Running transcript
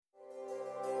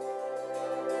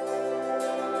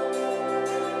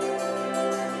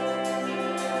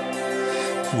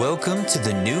Welcome to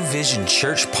the New Vision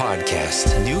Church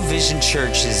podcast. New Vision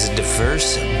Church is a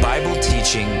diverse,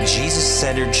 Bible-teaching,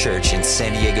 Jesus-centered church in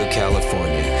San Diego,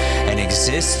 California, and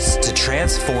exists to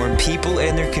transform people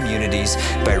and their communities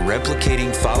by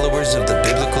replicating followers of the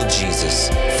biblical Jesus.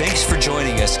 Thanks for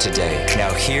joining us today.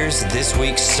 Now here's this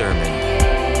week's sermon.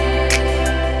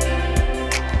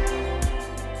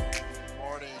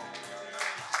 Morning.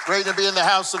 Great to be in the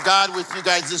house of God with you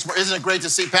guys this morning. Isn't it great to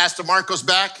see Pastor Marcos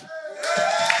back?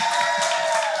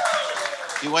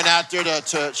 He went out there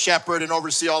to shepherd and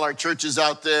oversee all our churches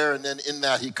out there, and then in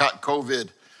that he caught COVID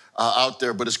out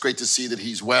there. But it's great to see that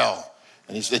he's well.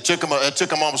 And it took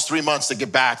him almost 3 months to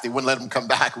get back. They wouldn't let him come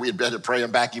back. We had better pray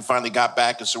him back. He finally got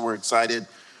back, and so we're excited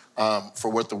for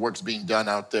what the work's being done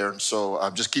out there. And so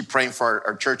just keep praying for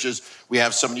our churches. We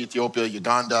have some in Ethiopia,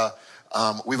 Uganda.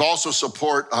 We've also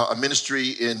support a ministry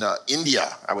in India.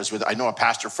 I know a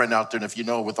pastor friend out there, and if you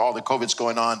know, with all the COVID's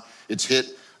going on, it's hit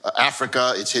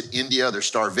Africa, it's hit India. There's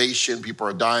starvation, people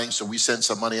are dying. So we send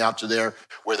some money out to there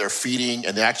where they're feeding,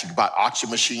 and they actually bought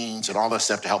oxygen machines and all that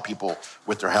stuff to help people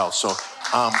with their health. So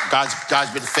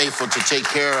God's been faithful to take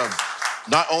care of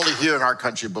not only here in our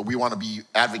country, but we want to be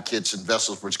advocates and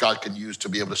vessels which God can use to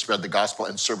be able to spread the gospel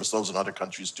and service those in other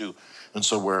countries too. And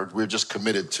so we're just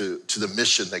committed to the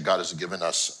mission that God has given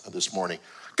us this morning.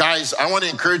 Guys, I want to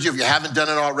encourage you, if you haven't done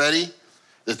it already,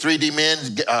 the 3D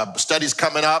Men study's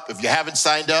coming up. If you haven't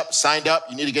signed up.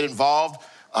 You need to get involved.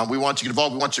 We want you to get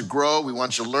involved. We want you to grow. We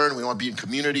want you to learn. We want to be in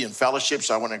community and fellowship.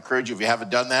 So I want to encourage you, if you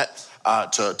haven't done that,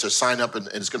 to sign up. And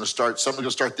it's going to start. Some are going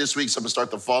to start this week. Some will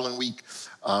start the following week.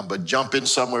 But jump in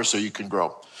somewhere so you can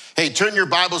grow. Hey, turn your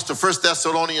Bibles to 1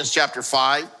 Thessalonians chapter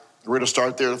 5. We're going to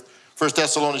start there. 1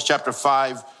 Thessalonians chapter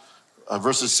 5,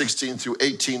 verses 16 through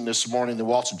 18 this morning. Then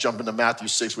we'll also jump into Matthew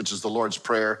 6, which is the Lord's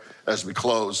Prayer as we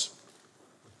close.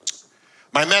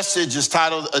 My message is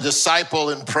titled, A Disciple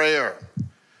in Prayer.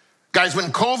 Guys,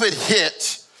 when COVID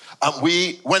hit,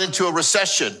 we went into a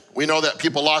recession. We know that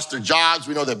people lost their jobs.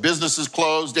 We know that businesses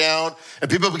closed down. And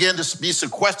people began to be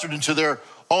sequestered into their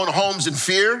own homes in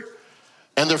fear.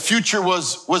 And their future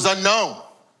was unknown.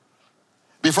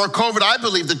 Before COVID, I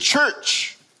believe the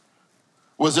church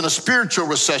was in a spiritual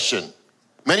recession.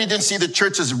 Many didn't see the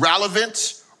church as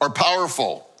relevant or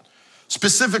powerful,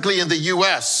 specifically in the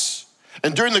U.S.,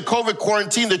 and during the COVID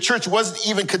quarantine, the church wasn't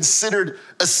even considered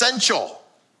essential.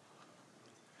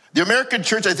 The American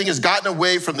church, I think, has gotten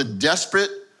away from the desperate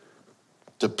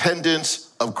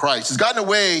dependence of Christ. It's gotten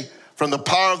away from the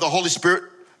power of the Holy Spirit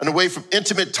and away from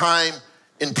intimate time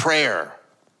in prayer.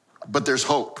 But there's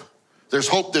hope. There's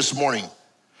hope this morning.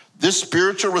 This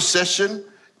spiritual recession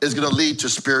is going to lead to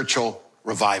spiritual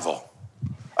revival.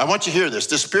 I want you to hear this.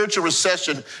 This spiritual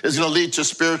recession is going to lead to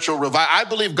spiritual revival. I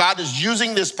believe God is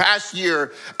using this past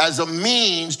year as a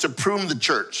means to prune the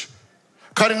church,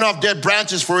 cutting off dead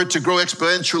branches for it to grow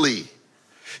exponentially.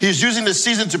 He's using this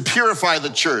season to purify the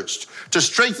church, to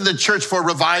strengthen the church for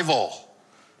revival.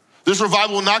 This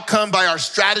revival will not come by our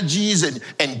strategies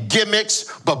and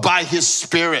gimmicks, but by his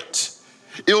Spirit.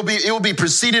 It will be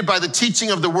preceded by the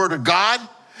teaching of the Word of God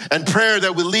and prayer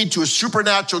that will lead to a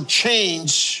supernatural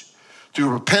change through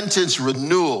repentance,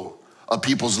 renewal of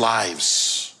people's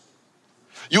lives.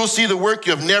 You'll see the work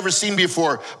you have never seen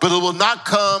before, but it will not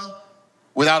come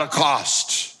without a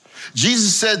cost.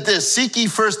 Jesus said this, seek ye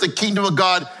first the kingdom of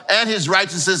God and his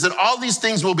righteousness, and all these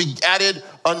things will be added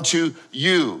unto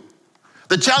you.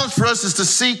 The challenge for us is to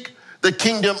seek the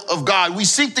kingdom of God. We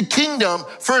seek the kingdom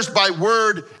first by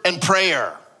word and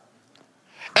prayer.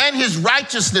 And his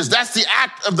righteousness, that's the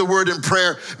act of the word and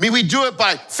prayer. We do it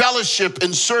by fellowship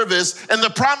and service. And the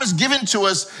promise given to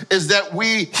us is that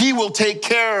he will take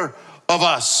care of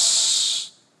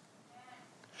us.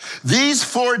 These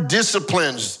 4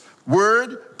 disciplines,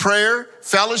 word, prayer,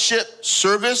 fellowship,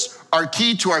 service, are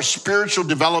key to our spiritual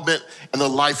development and the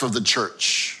life of the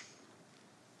church.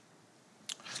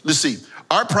 Let's see,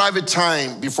 our private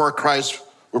time before Christ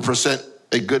will present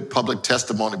a good public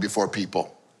testimony before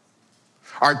people.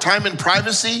 Our time in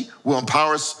privacy will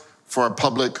empower us for our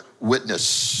public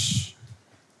witness.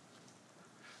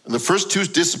 And the first 2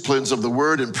 disciplines of the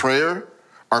word and prayer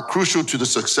are crucial to the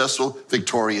successful,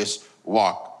 victorious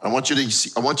walk. I want you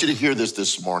to hear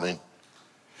this morning.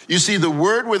 You see, the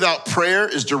word without prayer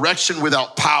is direction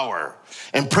without power.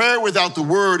 And prayer without the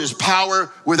word is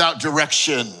power without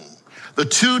direction. The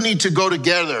two need to go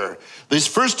together. These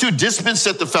first 2 disciplines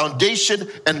set the foundation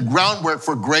and groundwork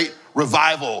for great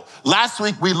revival. Last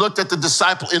week, we looked at the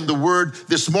disciple in the word.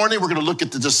 This morning, we're going to look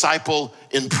at the disciple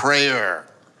in prayer.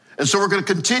 And so we're going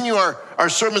to continue our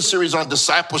sermon series on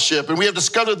discipleship. And we have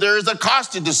discovered there is a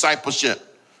cost to discipleship.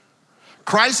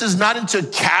 Christ is not into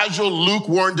casual,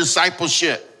 lukewarm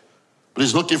discipleship, but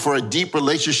he's looking for a deep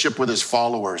relationship with his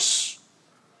followers.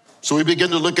 So we begin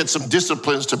to look at some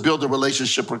disciplines to build a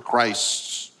relationship with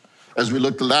Christ. As we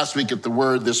looked last week at the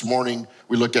word, this morning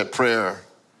we look at prayer.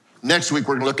 Next week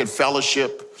we're going to look at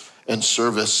fellowship and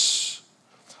service.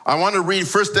 I want to read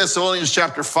 1 Thessalonians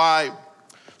chapter 5,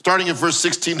 starting at verse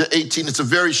 16 to 18. It's a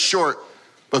very short,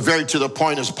 but very to the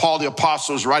point, as Paul the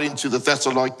apostle is writing to the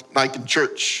Thessalonican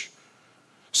church.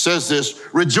 Says this: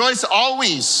 rejoice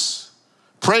always,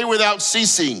 pray without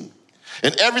ceasing,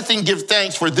 and everything give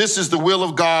thanks, for this is the will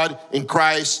of God in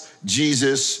Christ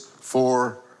Jesus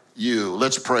for you.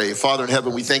 Let's pray. Father in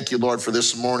heaven, we thank you, Lord, for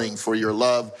this morning, for your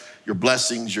love, your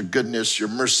blessings, your goodness, your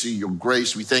mercy, your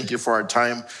grace. We thank you for our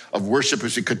time of worship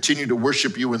as we continue to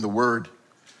worship you in the word.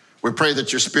 We pray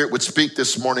that your spirit would speak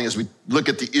this morning as we look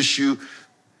at the issue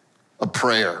of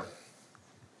prayer.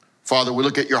 Father, we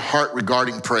look at your heart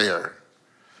regarding prayer.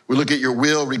 We look at your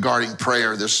will regarding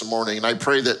prayer this morning. And I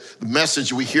pray that the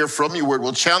message we hear from your word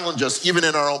will challenge us even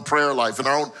in our own prayer life, in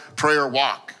our own prayer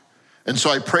walk. And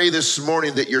so I pray this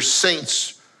morning that your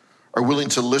saints are willing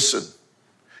to listen.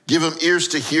 Give them ears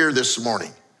to hear this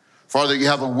morning. Father, you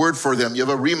have a word for them. You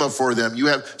have a rhema for them. You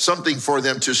have something for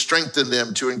them to strengthen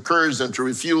them, to encourage them, to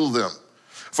refuel them.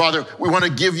 Father, we want to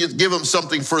give them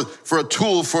something for a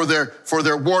tool for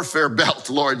their warfare belt,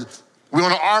 Lord. We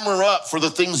want to armor up for the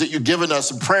things that you've given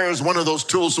us, and prayer is one of those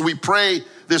tools. So we pray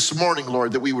this morning,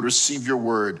 Lord, that we would receive your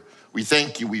word. We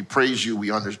thank you, we praise you, we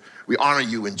honor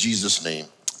you in Jesus' name.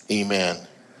 Amen.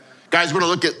 Guys, we're going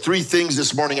to look at three things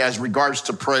this morning as regards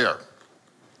to prayer.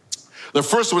 The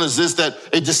first one is this: that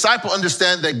a disciple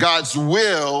understands that God's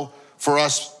will for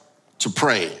us to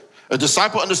pray. A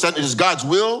disciple understands it is God's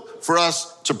will for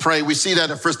us to pray. We see that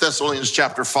in 1 Thessalonians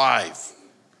chapter 5.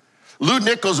 Lou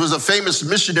Nichols was a famous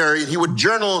missionary, and he would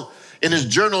journal in his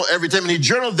journal every time, and he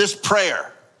journaled this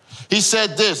prayer. He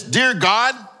said this: dear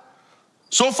God,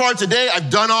 so far today I've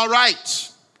done all right.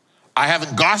 I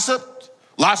haven't gossiped,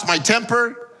 lost my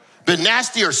temper, been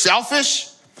nasty or selfish,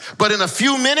 but in a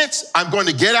few minutes I'm going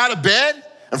to get out of bed,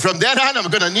 and from then on I'm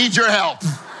going to need your help.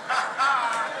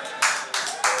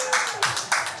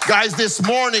 Guys, this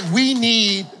morning we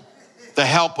need the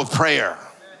help of prayer.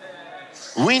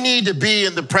 We need to be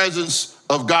in the presence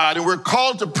of God, and we're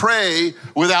called to pray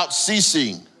without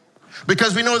ceasing,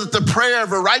 because we know that the prayer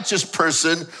of a righteous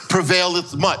person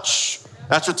prevaileth much.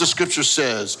 That's what the scripture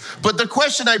says. But the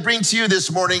question I bring to you this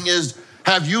morning is,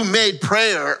 have you made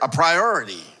prayer a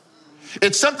priority?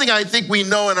 It's something I think we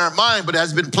know in our mind, but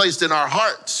has been placed in our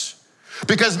hearts.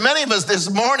 Because many of us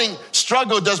this morning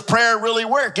struggle, does prayer really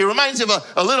work? It reminds me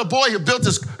of a little boy who built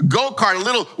this go-kart, a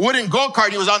little wooden go-kart.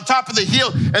 He was on top of the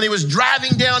hill, and he was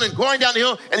driving down and going down the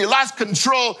hill, and he lost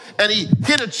control, and he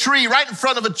hit a tree right in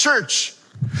front of a church,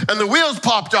 and the wheels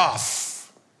popped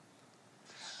off.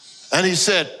 And he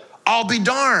said, I'll be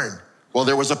darned. Well,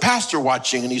 there was a pastor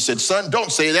watching, and he said, son,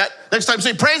 don't say that. Next time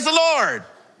say, praise the Lord.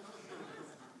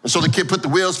 And so the kid put the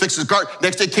wheels, fixed his car.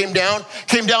 Next day came down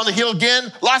the hill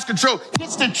again, lost control,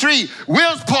 hits the tree,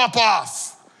 wheels pop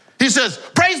off. He says,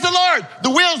 praise the Lord.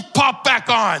 The wheels pop back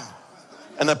on.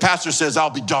 And the pastor says, I'll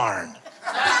be darned.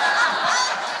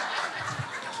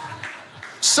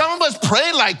 Some of us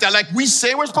pray like that, like we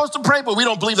say we're supposed to pray, but we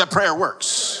don't believe that prayer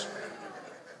works.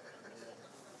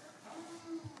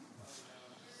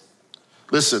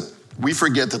 Listen, we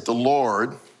forget that the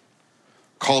Lord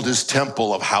called his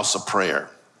temple a house of prayer.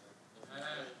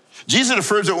 Jesus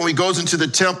refers to it when he goes into the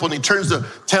temple and he turns the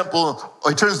temple,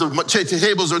 or he turns the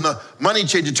tables or the money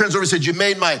change. He turns over and says, you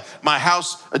made my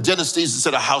house a den of thieves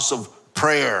instead of a house of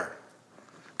prayer.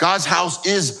 God's house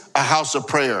is a house of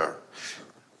prayer.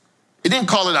 He didn't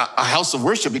call it a house of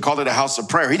worship. He called it a house of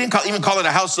prayer. He didn't even call it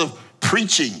a house of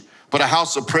preaching, but a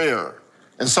house of prayer.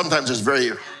 And sometimes there's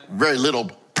very, very little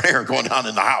prayer going on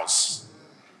in the house.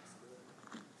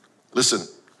 Listen,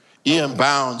 E.M.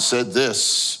 Bounds said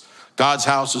this: God's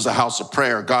house is a house of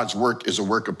prayer. God's work is a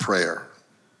work of prayer.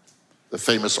 The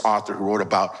famous author who wrote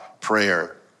about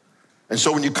prayer. And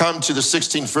so when you come to the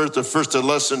 16th verse, the first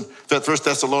lesson, 1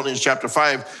 Thessalonians chapter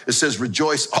 5, it says,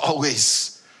 rejoice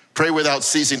always. Pray without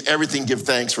ceasing. Everything give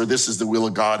thanks, for this is the will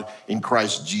of God in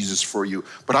Christ Jesus for you.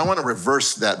 But I want to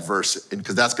reverse that verse,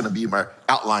 because that's going to be my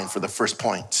outline for the first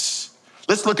point.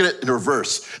 Let's look at it in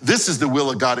reverse. This is the will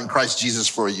of God in Christ Jesus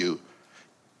for you.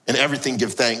 And everything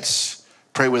give thanks.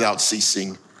 Pray without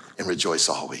ceasing, and rejoice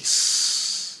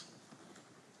always.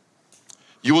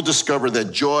 You will discover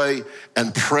that joy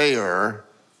and prayer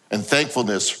and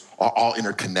thankfulness are all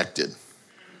interconnected.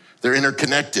 They're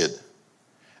interconnected.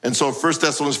 And so 1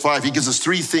 Thessalonians 5, he gives us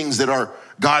three things that are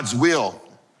God's will.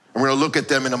 And we're going to look at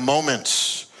them in a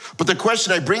moment. But the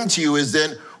question I bring to you is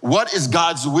then, what is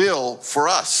God's will for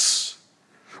us?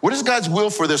 What is God's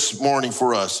will for this morning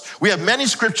for us? We have many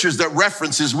scriptures that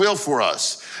reference his will for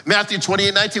us. Matthew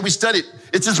 28:19, we studied.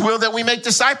 It's his will that we make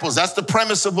disciples. That's the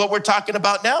premise of what we're talking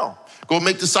about now. Go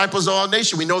make disciples of all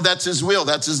nations. We know that's his will.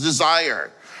 That's his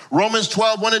desire. Romans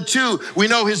 12:1 and 2, we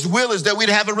know his will is that we'd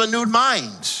have a renewed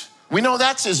mind. We know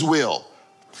that's his will.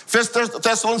 1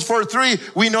 Thessalonians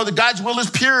 4:3, we know that God's will is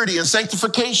purity and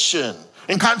sanctification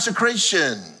and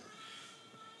consecration.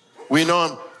 We know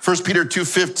in 1 Peter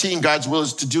 2:15, God's will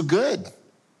is to do good.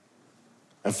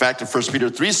 In fact, in 1 Peter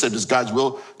 3 said it's God's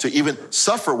will to even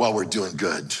suffer while we're doing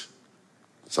good.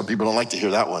 Some people don't like to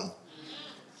hear that one.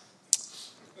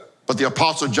 But the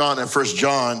Apostle John in 1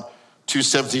 John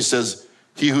 2:17 says,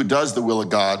 he who does the will of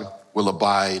God will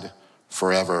abide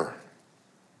forever.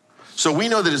 So we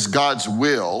know that it's God's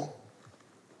will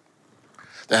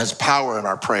that has power in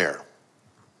our prayer.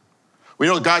 We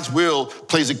know God's will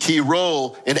plays a key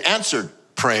role in answered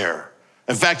prayer.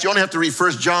 In fact, you only have to read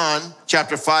 1 John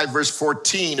chapter 5, verse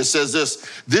 14. It says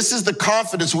this is the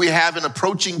confidence we have in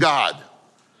approaching God,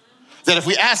 that if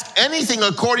we ask anything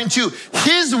according to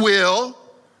his will,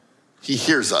 he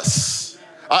hears us.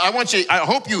 I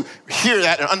hope you hear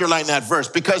that and underline that verse,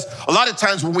 because a lot of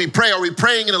times when we pray, are we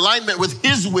praying in alignment with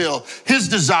his will, his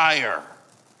desire?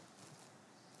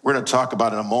 We're going to talk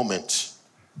about in a moment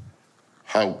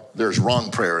how there's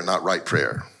wrong prayer and not right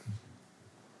prayer.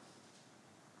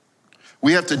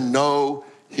 We have to know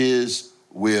his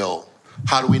will.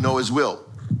 How do we know his will?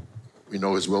 We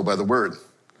know his will by the word.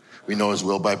 We know his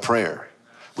will by prayer.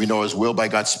 We know his will by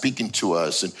God speaking to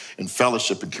us and in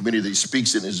fellowship and community. He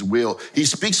speaks in his will. He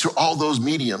speaks through all those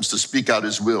mediums to speak out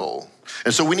his will.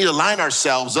 And so we need to line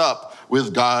ourselves up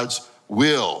with God's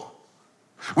will.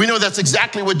 We know that's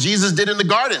exactly what Jesus did in the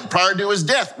garden prior to his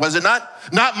death, was it not?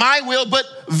 Not my will, but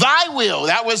thy will.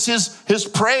 That was his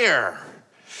prayer.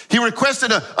 He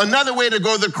requested another way to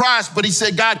go to the cross, but he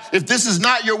said, God, if this is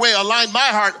not your way, align my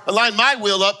heart, align my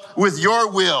will up with your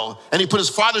will. And he put his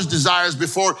Father's desires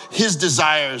before his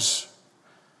desires.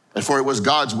 And for it was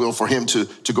God's will for him to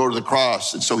go to the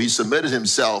cross. And so he submitted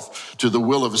himself to the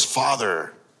will of his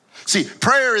Father. See,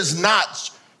 prayer is not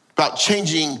about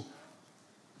changing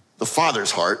the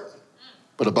Father's heart,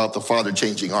 but about the Father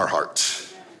changing our heart.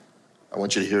 I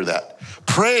want you to hear that.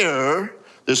 Prayer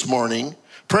this morning,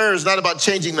 prayer is not about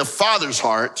changing the Father's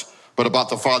heart, but about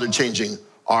the Father changing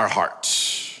our heart.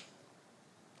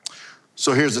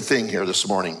 So here's the thing here this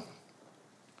morning.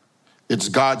 It's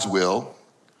God's will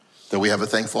that we have a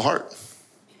thankful heart.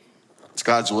 It's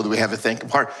God's will that we have a thankful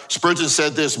heart. Spurgeon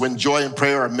said this, when joy and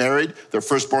prayer are married, their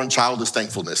firstborn child is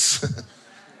thankfulness.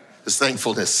 It's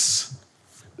thankfulness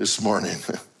this morning.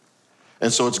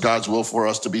 And so it's God's will for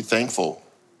us to be thankful,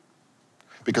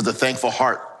 because a thankful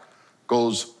heart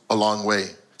goes a long way.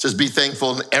 It says, be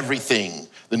thankful in everything.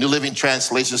 The New Living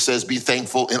Translation says, be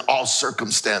thankful in all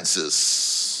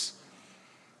circumstances.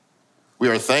 We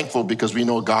are thankful because we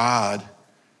know God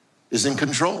is in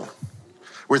control.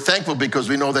 We're thankful because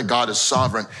we know that God is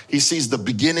sovereign. He sees the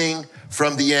beginning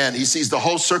from the end. He sees the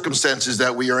whole circumstances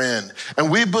that we are in.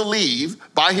 And we believe,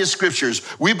 by his scriptures,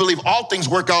 we believe all things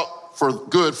work out for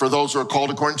good for those who are called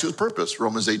according to his purpose.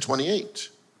 Romans 8:28,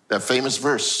 that famous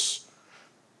verse.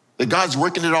 That God's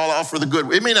working it all out for the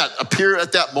good. It may not appear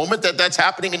at that moment that that's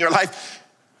happening in your life.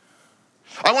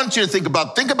 I want you to think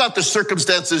about the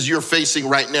circumstances you're facing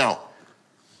right now.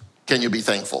 Can you be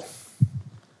thankful?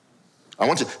 I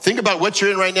want you to think about what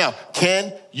you're in right now.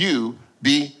 Can you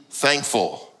be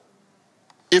thankful?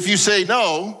 If you say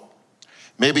no,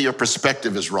 maybe your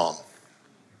perspective is wrong.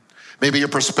 Maybe your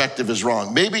perspective is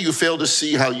wrong. Maybe you fail to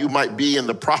see how you might be in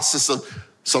the process of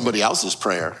somebody else's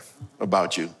prayer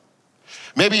about you.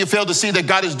 Maybe you fail to see that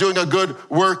God is doing a good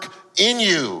work in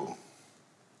you.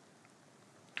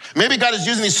 Maybe God is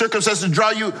using these circumstances to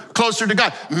draw you closer to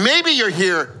God. Maybe you're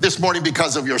here this morning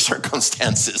because of your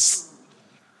circumstances.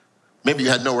 Maybe you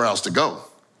had nowhere else to go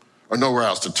or nowhere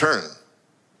else to turn.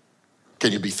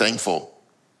 Can you be thankful?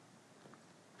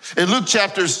 In Luke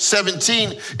chapter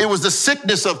 17, it was the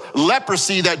sickness of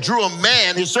leprosy that drew a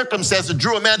man, his circumstances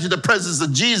drew a man to the presence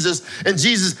of Jesus, and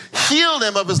Jesus healed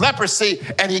him of his leprosy,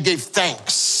 and he gave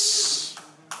thanks.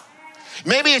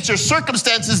 Maybe it's your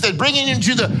circumstances that bring you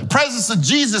into the presence of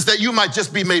Jesus that you might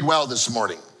just be made well this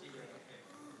morning.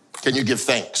 Can you give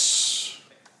thanks?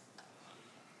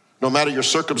 No matter your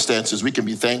circumstances, we can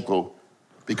be thankful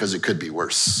because it could be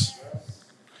worse.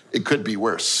 It could be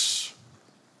worse,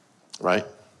 right?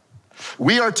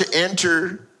 We are to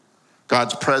enter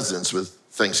God's presence with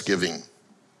thanksgiving.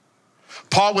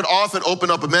 Paul would often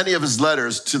open up many of his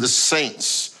letters to the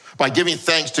saints by giving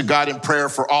thanks to God in prayer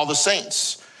for all the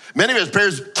saints. Many of his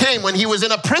prayers came when he was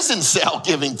in a prison cell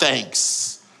giving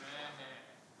thanks.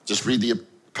 Just read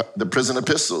the prison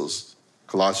epistles,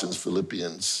 Colossians,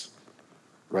 Philippians,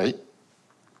 right?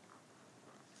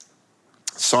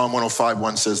 Psalm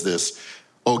 105:1 says this,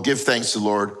 "Oh, give thanks to the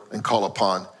Lord and call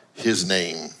upon his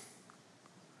name."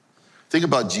 Think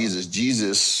about Jesus.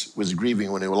 Jesus was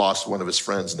grieving when he lost one of his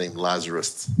friends named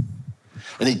Lazarus.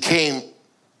 And he came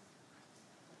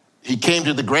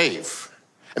to the grave.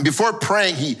 And before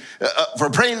praying,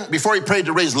 before he prayed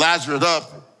to raise Lazarus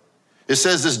up, it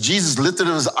says this, Jesus lifted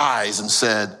up his eyes and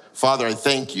said, "Father, I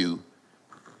thank you,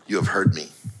 you have heard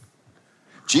me."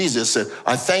 Jesus said,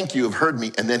 "I thank you have heard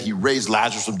me." And then he raised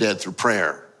Lazarus from dead through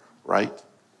prayer, right?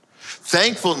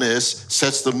 Thankfulness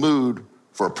sets the mood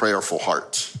for a prayerful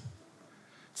heart.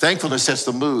 Thankfulness sets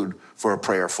the mood for a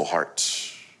prayerful heart.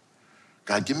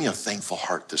 God, give me a thankful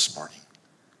heart this morning.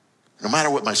 No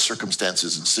matter what my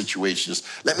circumstances and situations,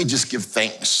 let me just give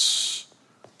thanks.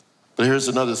 But here's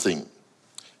another thing.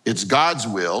 It's God's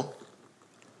will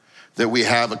that we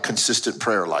have a consistent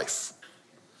prayer life.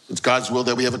 It's God's will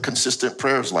that we have a consistent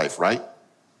prayers life, right?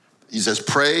 He says,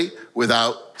 pray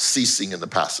without ceasing in the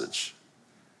passage.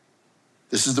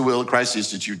 This is the will of Christ,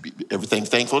 is that you be everything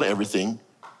thankful to everything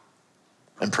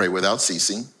and pray without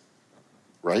ceasing,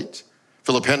 right?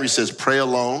 Philip Henry says, pray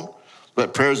alone.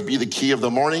 Let prayers be the key of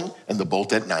the morning and the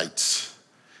bolt at night.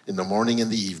 In the morning and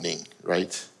the evening,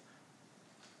 right?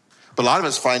 But a lot of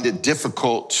us find it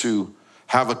difficult to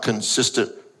have a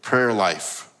consistent prayer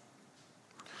life.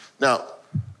 Now,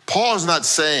 Paul is not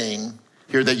saying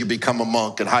here that you become a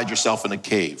monk and hide yourself in a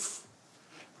cave,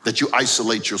 that you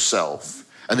isolate yourself,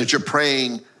 and that you're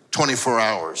praying 24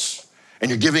 hours,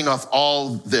 and you're giving off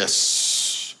all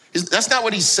this. That's not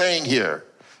what he's saying here.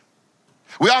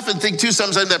 We often think too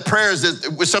sometimes that prayer is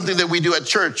something that we do at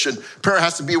church, and prayer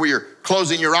has to be where you're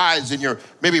closing your eyes and you're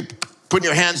maybe putting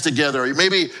your hands together, or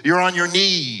maybe you're on your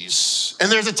knees. And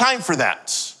there's a time for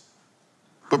that.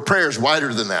 But prayer is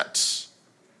wider than that,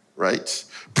 right?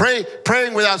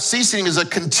 Praying without ceasing is a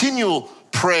continual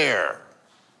prayer,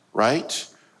 right?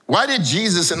 Why did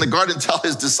Jesus in the garden tell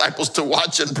his disciples to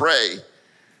watch and pray?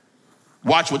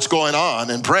 Watch what's going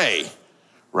on and pray,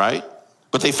 right?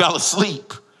 But they fell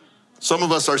asleep. Some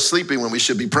of us are sleeping when we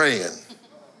should be praying.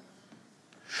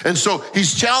 And so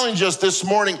he's challenged us this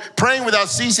morning. Praying without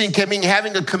ceasing can mean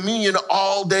having a communion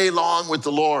all day long with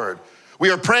the Lord.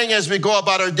 We are praying as we go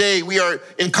about our day. We are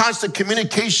in constant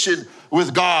communication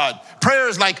with God. Prayer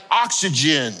is like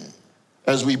oxygen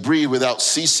as we breathe without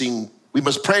ceasing. We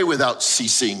must pray without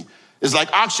ceasing. It's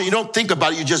like oxygen. You don't think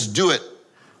about it, you just do it.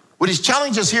 What he's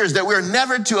challenged us here is that we're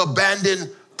never to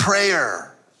abandon prayer.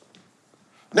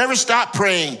 Never stop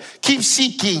praying. Keep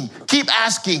seeking, keep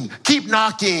asking, keep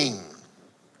knocking.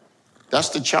 That's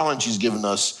the challenge he's given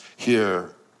us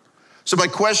here. So my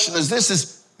question is this,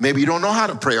 is maybe you don't know how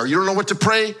to pray or you don't know what to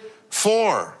pray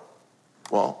for.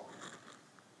 Well,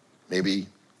 maybe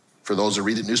for those who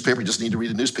read the newspaper, you just need to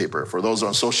read the newspaper. For those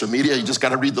on social media, you just got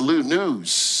to read the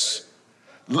news.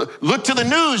 Look to the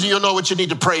news and you'll know what you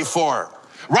need to pray for.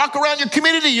 Walk around your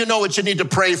community, you know what you need to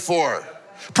pray for.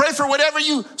 Pray for whatever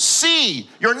you see,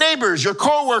 your neighbors, your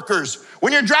coworkers.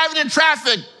 When you're driving in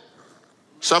traffic,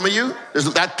 some of you,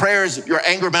 that prayer is your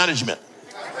anger management.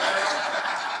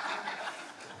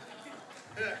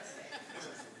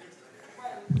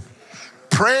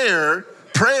 Prayer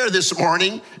this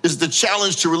morning is the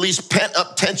challenge to release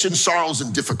pent-up tension, sorrows,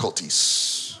 and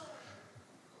difficulties.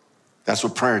 That's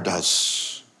what prayer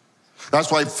does.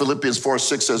 That's why Philippians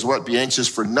 4:6 says what? Be anxious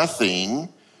for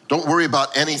nothing. Don't worry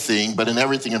about anything, but in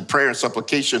everything in prayer and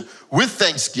supplication with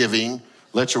thanksgiving,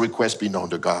 let your requests be known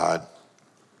to God.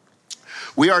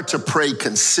 We are to pray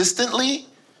consistently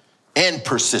and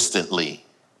persistently.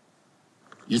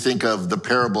 You think of the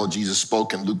parable Jesus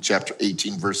spoke in Luke chapter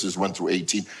 18, verses 1 through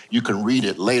 18. You can read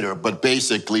it later, but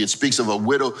basically it speaks of a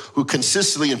widow who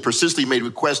consistently and persistently made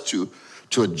requests to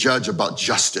a judge about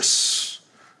justice,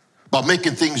 about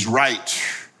making things right.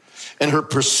 And her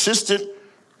persistent,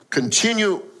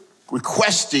 continued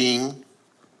requesting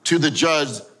to the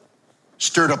judge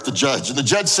stirred up the judge. And the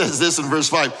judge says this in verse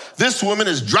 5, this woman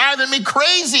is driving me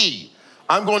crazy.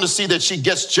 I'm going to see that she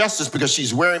gets justice because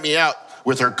she's wearing me out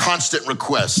with her constant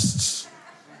requests.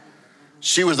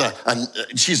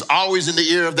 She's always in the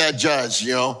ear of that judge,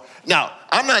 you know. Now,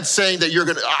 I'm not saying that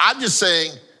I'm just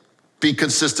saying be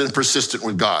consistent and persistent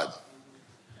with God.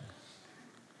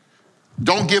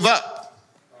 Don't give up.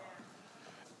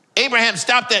 Abraham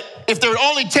stopped at, if there were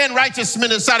only 10 righteous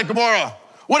men inside of Gomorrah,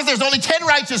 what if there's only 10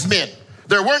 righteous men?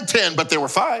 There weren't 10, but there were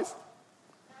 5.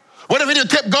 What if he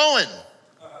kept going?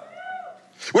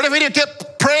 What if he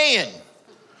kept praying?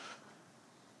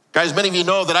 Guys, many of you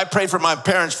know that I prayed for my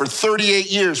parents for 38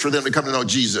 years for them to come to know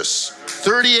Jesus.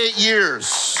 38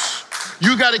 years.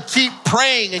 You got to keep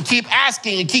praying and keep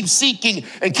asking and keep seeking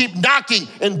and keep knocking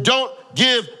and don't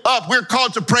give up. We're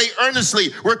called to pray earnestly.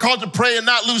 We're called to pray and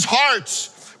not lose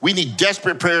hearts. We need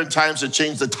desperate prayer in times to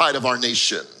change the tide of our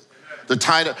nation.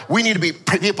 We need to be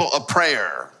people of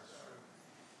prayer.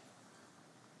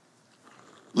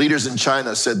 Leaders in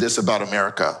China said this about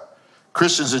America.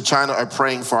 Christians in China are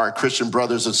praying for our Christian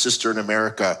brothers and sisters in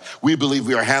America. We believe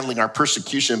we are handling our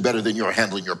persecution better than you're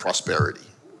handling your prosperity.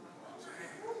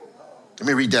 Let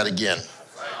me read that again.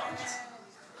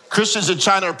 Christians in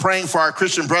China are praying for our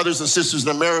Christian brothers and sisters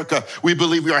in America. We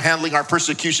believe we are handling our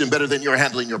persecution better than you're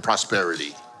handling your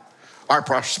prosperity. Our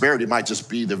prosperity might just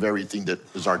be the very thing that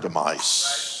is our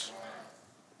demise.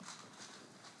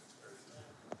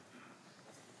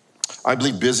 I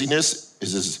believe busyness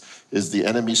is the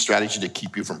enemy's strategy to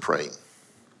keep you from praying.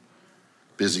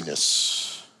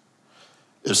 Busyness.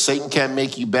 If Satan can't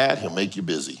make you bad, he'll make you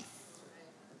busy.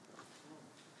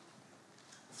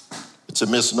 It's a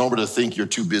misnomer to think you're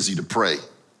too busy to pray.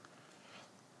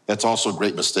 That's also a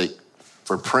great mistake.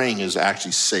 For praying is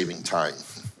actually saving time.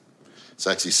 It's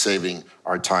actually saving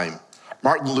our time.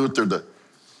 Martin Luther,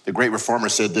 the great reformer,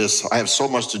 said this: I have so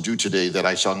much to do today that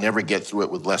I shall never get through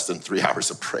it with less than 3 hours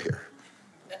of prayer.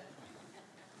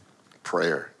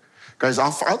 Prayer. Guys,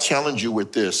 I'll challenge you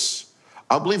with this.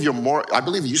 I believe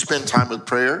you spend time with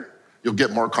prayer, you'll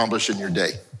get more accomplished in your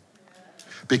day.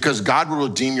 Because God will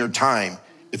redeem your time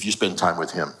if you spend time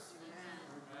with him.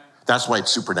 That's why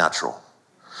it's supernatural.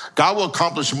 God will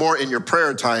accomplish more in your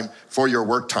prayer time for your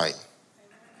work time.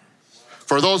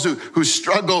 For those who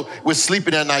struggle with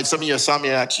sleeping at night, some of you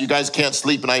insomniacs, you guys can't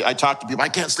sleep, and I talk to people, I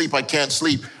can't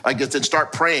sleep. I get to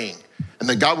start praying, and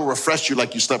then God will refresh you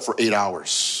like you slept for 8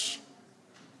 hours.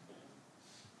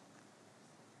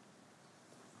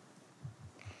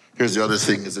 Here's the other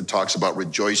thing, as it talks about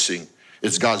rejoicing.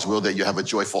 It's God's will that you have a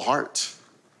joyful heart.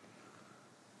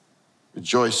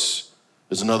 Rejoice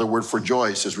is another word for joy.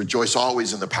 It says rejoice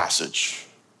always in the passage.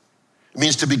 It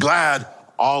means to be glad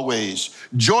always.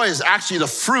 Joy is actually the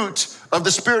fruit of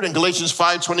the Spirit in Galatians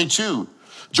 5:22.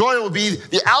 Joy will be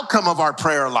the outcome of our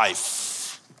prayer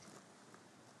life.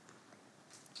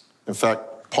 In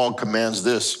fact, Paul commands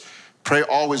this: pray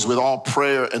always with all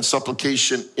prayer and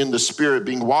supplication in the Spirit,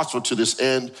 being watchful to this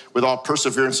end with all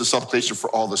perseverance and supplication for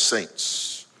all the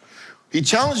saints. He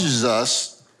challenges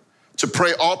us to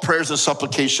pray all prayers and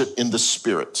supplication in the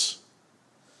Spirit.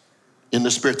 In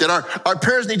the Spirit. That our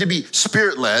prayers need to be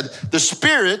Spirit-led. The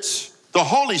Spirit, the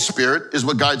Holy Spirit, is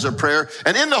what guides our prayer.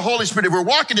 And in the Holy Spirit, if we're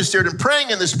walking in the Spirit and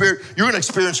praying in the Spirit, you're going to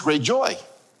experience great joy.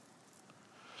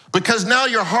 Because now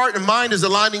your heart and mind is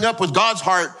aligning up with God's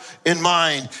heart and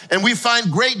mind. And we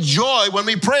find great joy when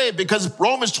we pray, because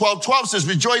Romans 12:12 says,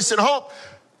 rejoice in hope,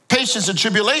 patience in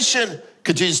tribulation,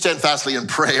 continue to stand fastly in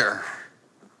prayer.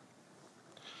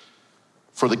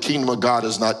 For the kingdom of God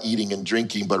is not eating and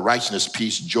drinking, but righteousness,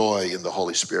 peace, joy in the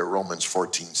Holy Spirit. Romans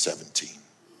 14:17.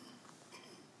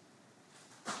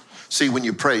 See, when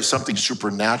you pray, something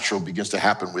supernatural begins to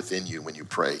happen within you when you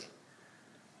pray.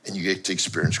 And you get to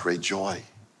experience great joy,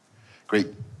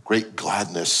 great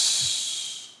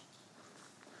gladness.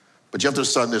 But you have to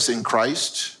understand this: in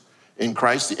Christ,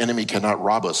 the enemy cannot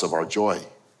rob us of our joy.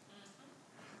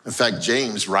 In fact,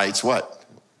 James writes what?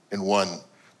 In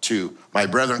 1:2, my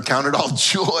brethren, count it all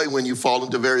joy when you fall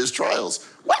into various trials.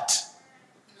 What?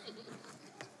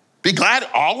 Be glad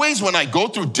always when I go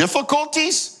through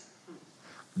difficulties?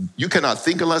 You cannot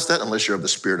think unless you're of the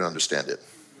Spirit and understand it.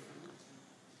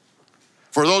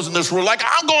 For those in this world, like,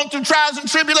 I'm going through trials and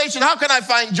tribulation, how can I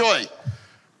find joy?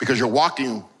 Because you're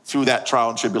walking through that trial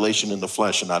and tribulation in the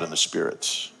flesh and not in the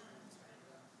Spirit.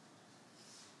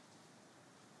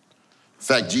 In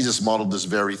fact, Jesus modeled this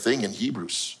very thing in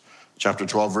Hebrews chapter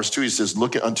 12, verse 2. He says,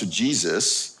 look unto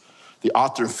Jesus, the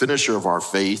author and finisher of our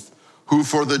faith, who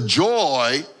for the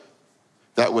joy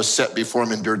that was set before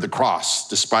him endured the cross,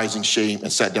 despising shame,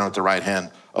 and sat down at the right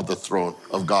hand of the throne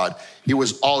of God. It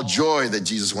was all joy that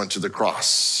Jesus went to the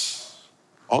cross.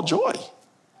 All joy.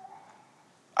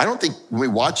 I don't think when we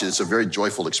watch it, it's a very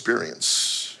joyful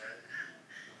experience.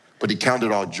 But he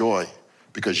counted all joy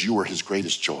because you were his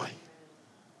greatest joy.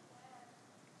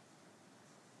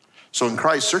 So in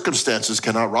Christ, circumstances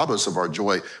cannot rob us of our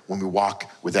joy when we walk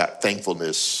with that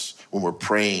thankfulness, when we're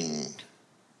praying,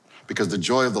 because the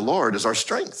joy of the Lord is our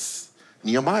strength.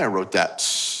 Nehemiah wrote that.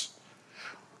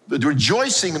 The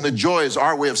rejoicing and the joy is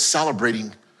our way of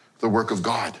celebrating the work of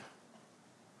God.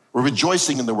 We're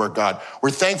rejoicing in the work of God.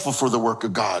 We're thankful for the work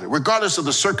of God, regardless of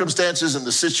the circumstances and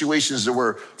the situations that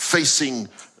we're facing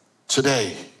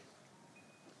today.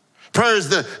 Prayer is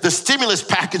the stimulus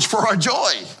package for our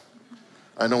joy.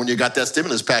 I know when you got that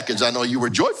stimulus package, I know you were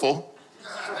joyful.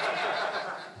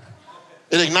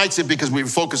 It ignites it because we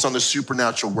focus on the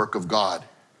supernatural work of God.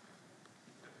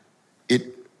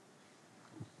 It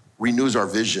renews our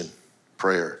vision,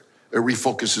 prayer. It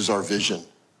refocuses our vision.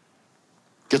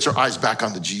 Gets our eyes back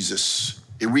onto Jesus.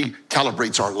 It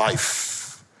recalibrates our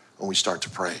life when we start to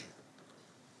pray.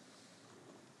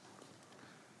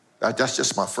 That's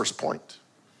just my first point.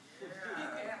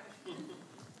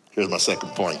 Here's my second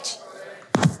point.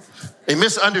 A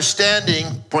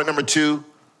misunderstanding, point number 2,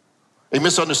 a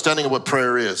misunderstanding of what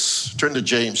prayer is. Turn to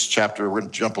James chapter, we're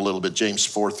gonna jump a little bit, James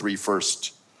 4:3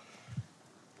 first.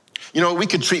 You know, we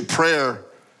could treat prayer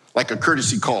like a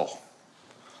courtesy call,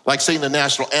 like saying the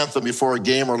national anthem before a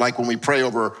game, or like when we pray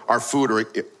over our food,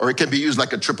 or it can be used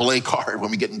like a AAA card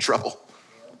when we get in trouble.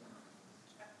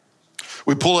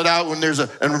 We pull it out when there's an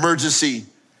emergency.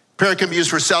 Prayer can be used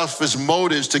for selfish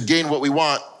motives to gain what we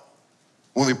want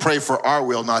when we pray for our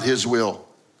will, not his will.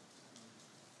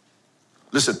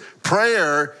 Listen,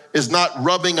 prayer is not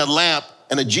rubbing a lamp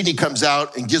and a genie comes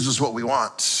out and gives us what we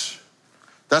want.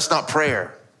 That's not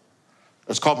prayer.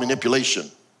 That's called manipulation.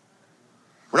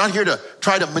 We're not here to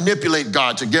try to manipulate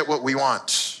God to get what we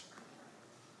want.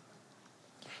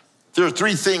 There are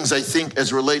 3 things, I think,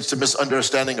 as it relates to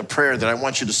misunderstanding of prayer that I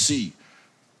want you to see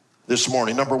this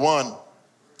morning. Number 1,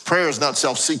 prayer is not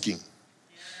self-seeking.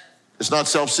 It's not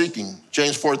self-seeking.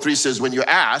 James 4:3 says, when you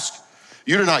ask,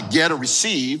 you do not get or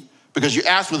receive because you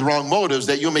ask with wrong motives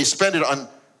that you may spend it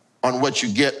on what you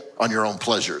get on your own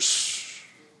pleasures.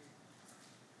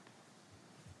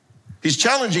 He's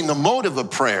challenging the motive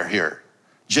of prayer here,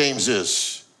 James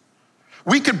is.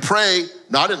 We can pray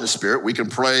not in the spirit, we can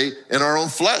pray in our own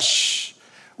flesh,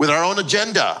 with our own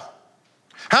agenda.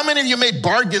 How many of you made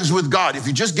bargains with God? If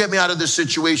you just get me out of this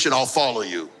situation, I'll follow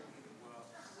you.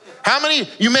 How many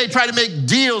you may try to make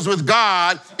deals with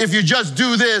God? If you just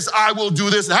do this, I will do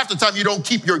this. And half the time you don't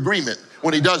keep your agreement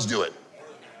when he does do it.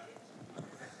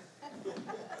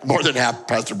 More than half,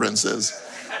 Pastor Brent says.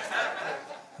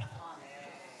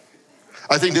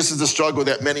 I think this is the struggle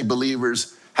that many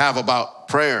believers have about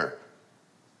prayer.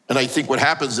 And I think what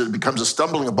happens is it becomes a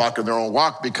stumbling block in their own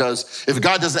walk, because if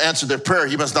God doesn't answer their prayer,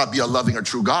 he must not be a loving or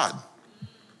true God.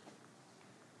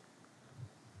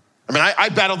 I mean, I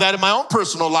battled that in my own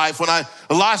personal life when I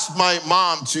lost my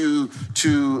mom to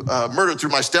murder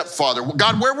through my stepfather.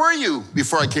 God, where were you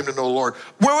before I came to know the Lord?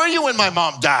 Where were you when my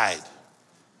mom died?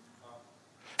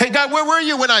 Hey, God, where were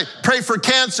you when I prayed for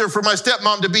cancer for my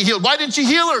stepmom to be healed? Why didn't you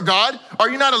heal her, God? Are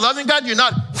you not a loving God? Do you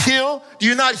not heal? Do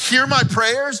you not hear my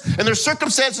prayers? And there's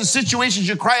circumstances, situations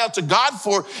you cry out to God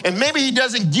for, and maybe he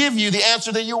doesn't give you the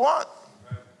answer that you want.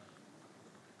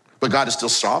 But God is still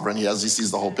sovereign. He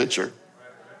sees the whole picture.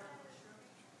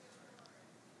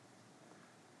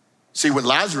 See, when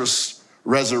Lazarus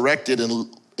resurrected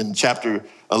in chapter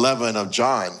 11 of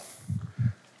John,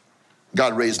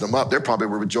 God raised him up. They probably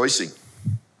were rejoicing.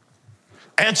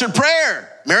 Answered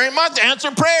prayer. Mary and Martha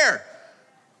answered prayer.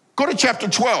 Go to chapter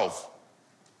 12.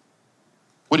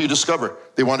 What do you discover?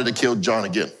 They wanted to kill John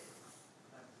again.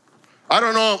 I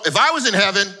don't know. If I was in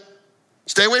heaven,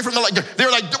 stay away from the light. They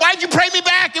were like, why'd you pray me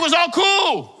back? It was all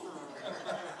cool.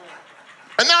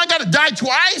 And now I got to die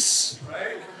twice?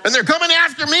 And they're coming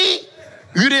after me?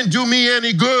 You didn't do me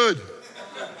any good.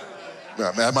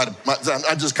 No, man,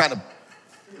 I'm just kind of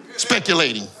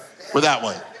speculating with that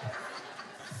one.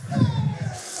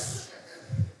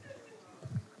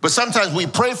 But sometimes we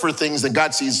pray for things and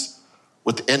God sees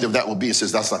what the end of that will be and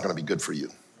says, that's not going to be good for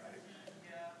you.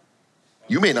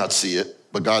 You may not see it,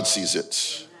 but God sees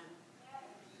it.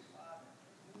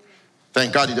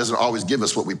 Thank God he doesn't always give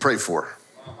us what we pray for.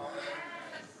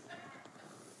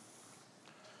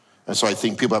 And so I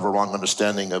think people have a wrong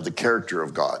understanding of the character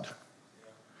of God.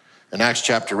 In Acts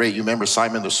chapter 8, you remember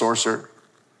Simon the sorcerer?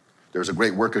 There was a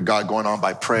great work of God going on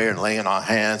by prayer and laying on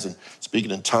hands and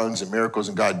speaking in tongues and miracles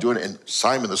and God doing it. And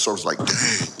Simon the sorcerer was like,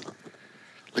 dang,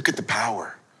 look at the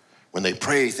power. When they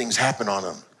pray, things happen on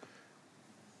them.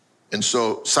 And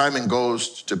so Simon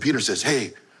goes to Peter and says,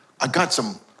 hey, I got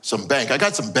some bank. I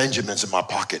got some Benjamins in my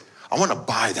pocket. I want to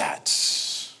buy that.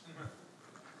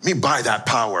 Let me buy that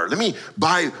power. Let me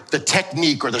buy the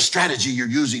technique or the strategy you're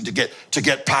using to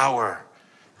get power.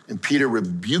 And Peter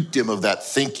rebuked him of that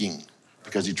thinking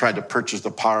because he tried to purchase the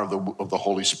power of the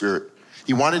Holy Spirit.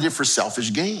 He wanted it for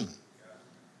selfish gain.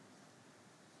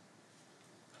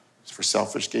 It's for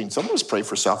selfish gain. Some of us pray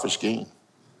for selfish gain.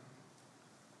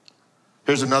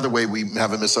 Here's another way we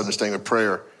have a misunderstanding of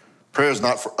prayer. Prayer is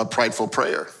not a prideful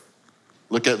prayer.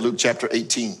 Look at Luke chapter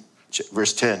 18,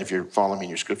 verse 10, if you're following me in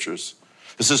your scriptures.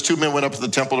 It It says 2 men went up to the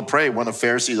temple to pray, one a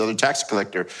Pharisee, the other tax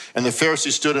collector. And the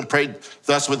Pharisee stood and prayed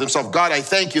thus with himself, God, I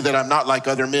thank you that I'm not like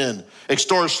other men,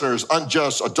 extortioners,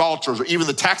 unjust, adulterers, or even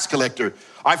the tax collector.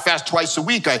 I fast twice a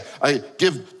week. I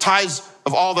give tithes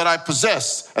of all that I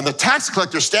possess. And the tax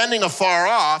collector, standing afar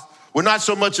off, would not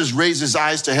so much as raise his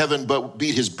eyes to heaven, but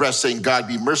beat his breast, saying, God,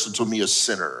 be merciful to me, a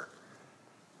sinner.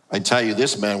 I tell you,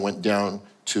 this man went down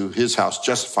to his house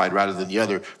justified rather than the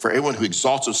other. For everyone who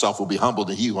exalts himself will be humbled,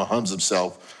 and he who humbles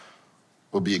himself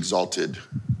will be exalted.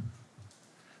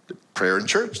 The prayer in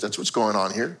church, that's what's going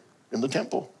on here in the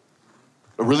temple.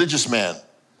 A religious man.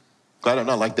 Glad I'm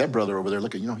not like that brother over there.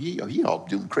 Look at, he all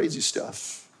doing crazy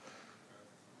stuff.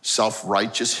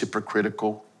 Self-righteous,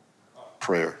 hypocritical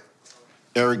prayer.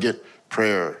 Arrogant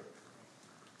prayer.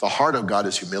 The heart of God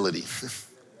is humility.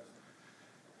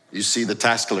 You see the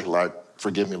tax collector, Lord,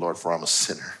 forgive me, Lord, for I'm a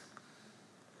sinner.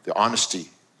 The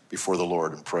honesty before the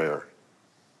Lord in prayer.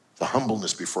 The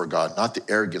humbleness before God, not the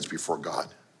arrogance before God.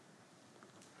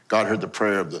 God heard the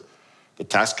prayer of the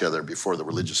tax collector before the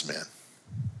religious man.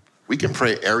 We can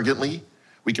pray arrogantly.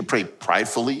 We can pray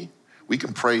pridefully. We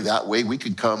can pray that way. We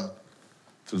can come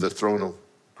to the throne of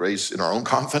grace in our own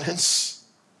confidence.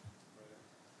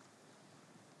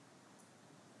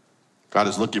 God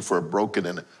is looking for a broken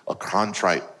and a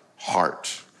contrite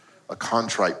heart, a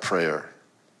contrite prayer.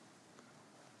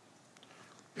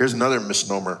 Here's another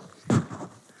misnomer.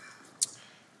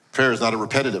 Prayer is not a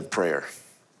repetitive prayer.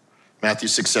 Matthew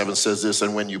 6:7 says this,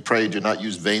 and when you pray, do not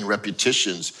use vain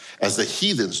repetitions as the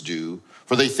heathens do,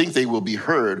 for they think they will be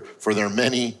heard for their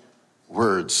many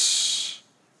words,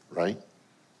 right?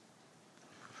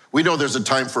 We know there's a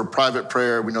time for private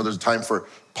prayer. We know there's a time for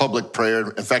public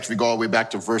prayer. In fact, if we go all the way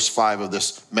back to verse 5 of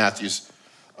this Matthew's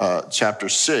chapter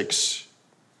 6,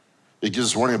 it gives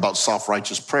us warning about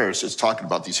self-righteous prayers. It's talking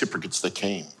about these hypocrites that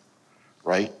came,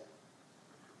 right?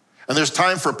 And there's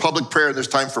time for public prayer and there's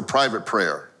time for private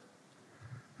prayer.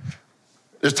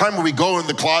 There's time when we go in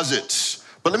the closet.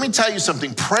 But let me tell you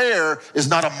something. Prayer is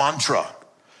not a mantra.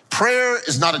 Prayer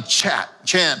is not a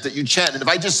chant that you chant. And if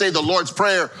I just say the Lord's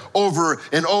Prayer over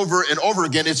and over and over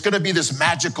again, it's going to be this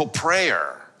magical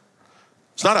prayer.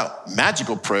 It's not a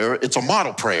magical prayer. It's a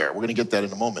model prayer. We're going to get that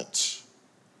in a moment.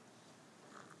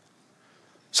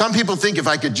 Some people think if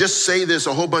I could just say this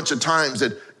a whole bunch of times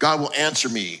that God will answer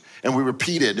me, and we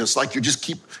repeat it. And it's like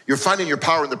you're finding your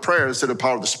power in the prayer instead of the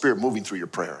power of the Spirit moving through your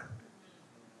prayer.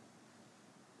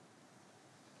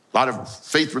 A lot of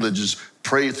faith religions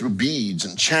pray through beads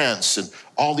and chants and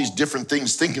all these different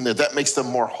things, thinking that makes them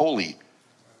more holy.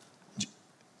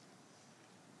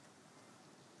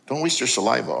 Don't waste your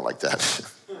saliva like that.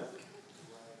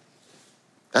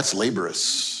 That's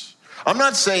laborious. I'm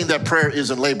not saying that prayer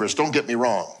isn't laborious. Don't get me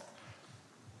wrong.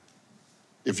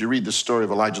 If you read the story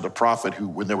of Elijah the prophet, who,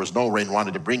 when there was no rain,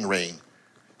 wanted to bring rain,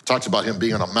 it talks about him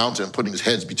being on a mountain, putting his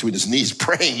heads between his knees,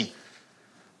 praying.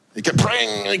 He kept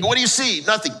praying. Like, what do you see?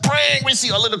 Nothing. Praying. We see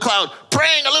a little cloud.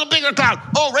 Praying, a little bigger cloud.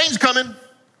 Oh, rain's coming.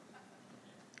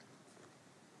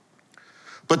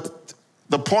 But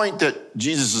the point that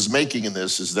Jesus is making in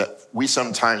this is that we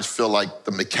sometimes feel like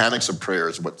the mechanics of prayer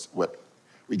is what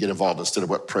we get involved in instead of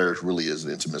what prayer really is,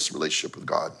 an intimate relationship with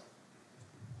God.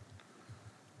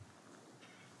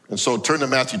 And so turn to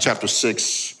Matthew chapter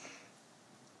 6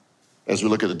 as we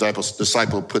look at the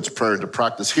disciple puts prayer into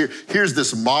practice. Here's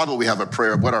this model we have of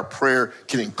prayer, of what our prayer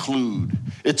can include.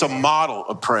 It's a model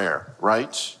of prayer,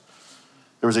 right?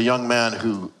 There was a young man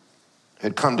who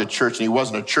had come to church, and he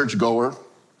wasn't a churchgoer.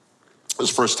 It was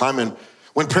his first time, and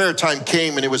when prayer time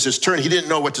came and it was his turn, he didn't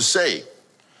know what to say.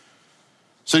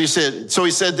 So he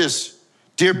said this,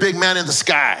 "Dear big man in the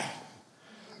sky,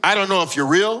 I don't know if you're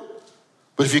real,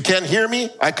 but if you can't hear me,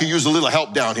 I could use a little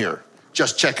help down here.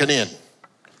 Just checking in.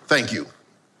 Thank you."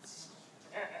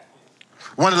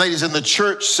 One of the ladies in the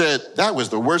church said, "That was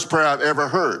the worst prayer I've ever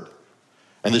heard."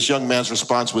 And this young man's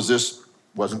response was this,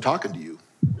 "Wasn't talking to you."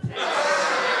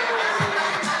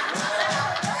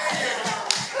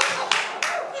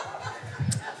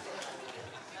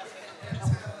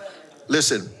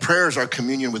 Listen, prayer is our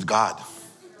communion with God.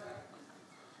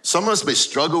 Some of us may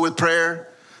struggle with prayer.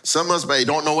 Some of us may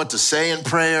don't know what to say in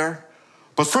prayer.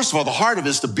 But first of all, the heart of it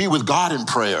is to be with God in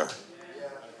prayer.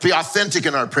 To be authentic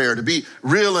in our prayer, to be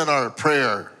real in our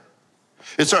prayer.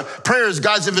 Prayer is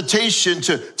God's invitation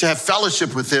to have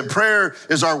fellowship with him. Prayer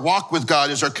is our walk with God,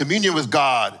 is our communion with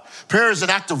God. Prayer is an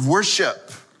act of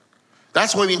worship.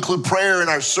 That's why we include prayer in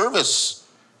our service.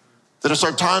 That it's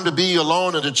our time to be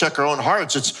alone and to check our own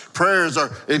hearts. Prayer is our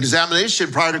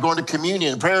examination prior to going to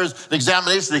communion. Prayer is an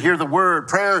examination to hear the word.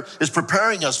 Prayer is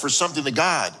preparing us for something that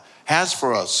God has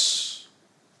for us.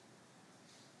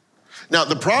 Now,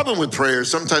 the problem with prayer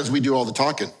is sometimes we do all the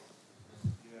talking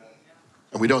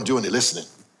and we don't do any listening,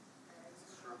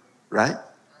 right?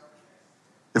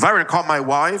 If I were to call my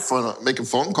wife, or make a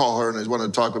phone call her and I want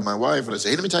to talk with my wife and I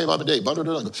say, hey, let me tell you about my day.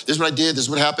 This is what I did, this is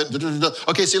what happened.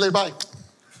 Okay, see you later, bye.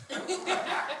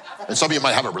 And some of you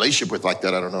might have a relationship with like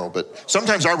that, I don't know. But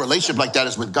sometimes our relationship like that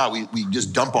is with God. We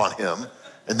just dump on him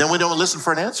and then we don't listen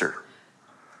for an answer.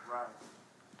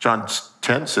 John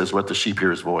 10 says, let the sheep hear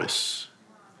his voice,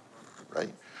 right?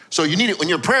 So you need it, when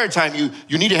you're prayer time,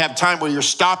 you need to have time where you're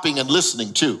stopping and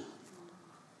listening too.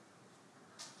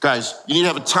 Guys, you need to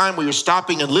have a time where you're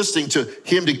stopping and listening to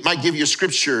him. Might give you a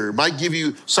scripture, might give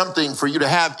you something for you to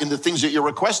have in the things that you're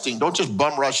requesting. Don't just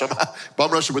bum rush him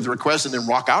with the request and then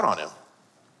walk out on him.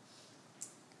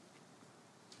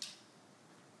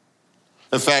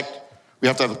 In fact, we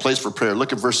have to have a place for prayer.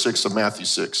 Look at verse 6 of Matthew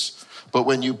 6. But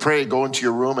when you pray, go into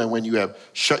your room, and when you have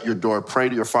shut your door, pray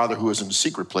to your Father who is in the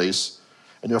secret place,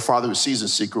 and your Father who sees in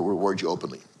secret will reward you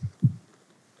openly.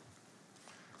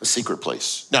 A secret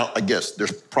place. Now, I guess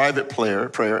there's private prayer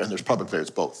and there's public prayer. It's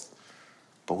both.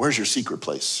 But where's your secret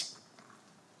place?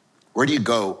 Where do you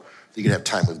go that you can have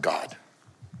time with God?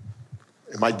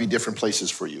 It might be different places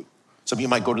for you. Some of you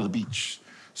might go to the beach.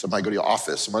 Some might go to your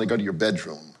office. Some might go to your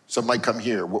bedroom. Some might come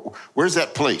here. Where's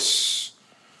that place?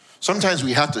 Sometimes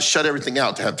we have to shut everything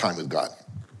out to have time with God.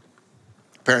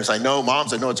 Parents,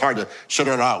 moms, I know it's hard to shut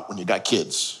it out when you got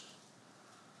kids.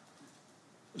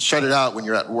 Shut it out when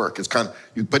you're at work. It's kind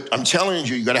of, but I'm telling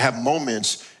you, you got to have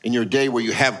moments in your day where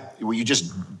you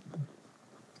just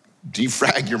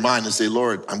defrag your mind and say,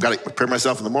 Lord, I've got to prepare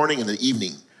myself in the morning and the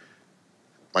evening.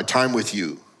 My time with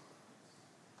you.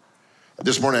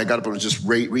 This morning I got up and was just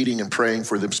reading and praying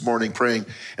for this morning,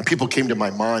 and people came to my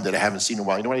mind that I haven't seen in a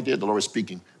while. You know what I did? The Lord was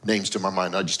speaking names to my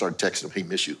mind. I just started texting them, hey,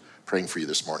 miss you, praying for you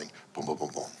this morning. Boom, boom, boom,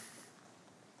 boom.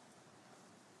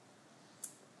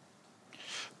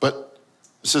 But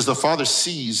it says the Father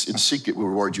sees in secret will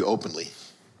reward you openly.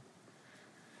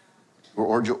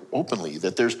 Reward you openly,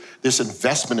 that there's this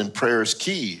investment in prayer is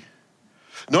key.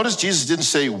 Notice Jesus didn't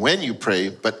say when you pray,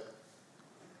 but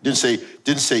didn't say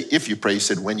if you pray, he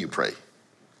said when you pray.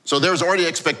 So there was already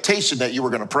expectation that you were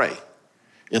going to pray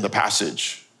in the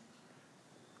passage.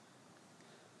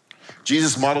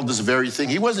 Jesus modeled this very thing.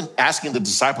 He wasn't asking the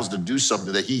disciples to do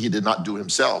something that he did not do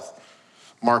himself.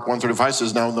 Mark 1:35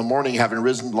 says, now in the morning, having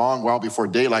risen long while before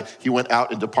daylight, he went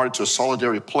out and departed to a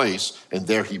solitary place, and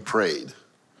there he prayed.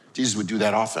 Jesus would do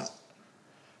that often.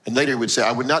 And later he would say,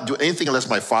 I would not do anything unless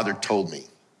my Father told me.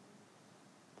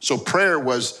 So prayer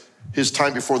was his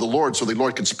time before the Lord so the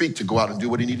Lord could speak to go out and do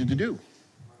what he needed to do.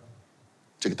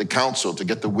 To get the counsel, to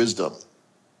get the wisdom,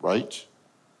 right?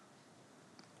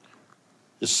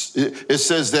 It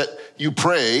says that you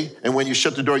pray, and when you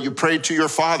shut the door, you pray to your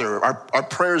Father. Our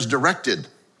prayer is directed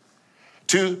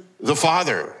to the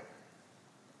Father.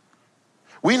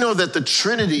 We know that the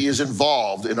Trinity is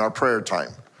involved in our prayer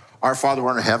time. Our Father who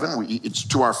art in heaven, it's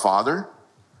to our Father.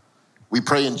 We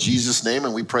pray in Jesus' name,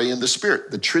 and we pray in the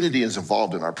Spirit. The Trinity is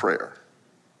involved in our prayer.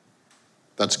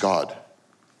 That's God.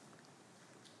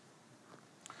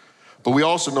 But we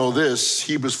also know this,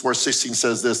 Hebrews 4:16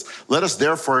 says this, let us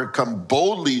therefore come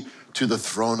boldly to the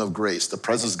throne of grace. The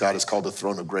presence of God is called the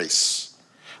throne of grace,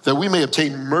 that we may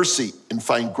obtain mercy and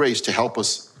find grace to help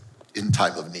us in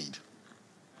time of need.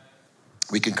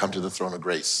 We can come to the throne of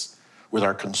grace with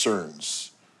our concerns.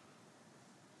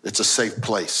 It's a safe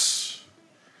place.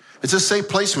 It's a safe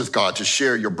place with God to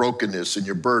share your brokenness and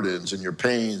your burdens and your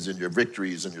pains and your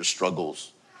victories and your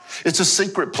struggles. It's a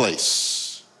secret place.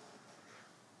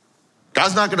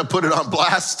 God's not gonna put it on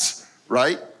blast,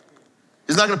 right?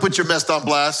 He's not gonna put your mess on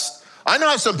blast. I know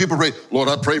how some people pray, Lord,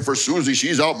 I pray for Susie.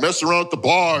 She's out messing around at the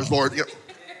bars, Lord.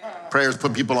 Prayers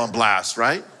put people on blast,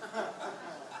 right?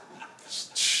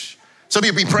 Some of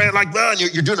you be praying like that,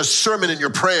 and you're doing a sermon in your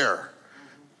prayer.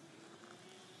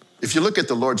 If you look at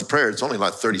the Lord's Prayer, it's only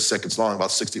like 30 seconds long,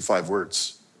 about 65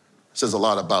 words. It says a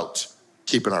lot about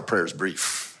keeping our prayers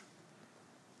brief.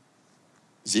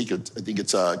 Ezekiel, I think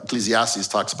it's Ecclesiastes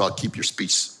talks about keep your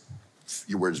speech,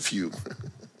 your words few.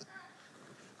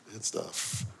 Good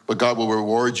stuff. But God will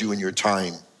reward you in your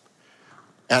time.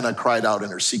 Anna cried out in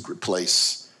her secret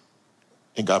place,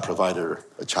 and God provided her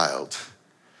a child.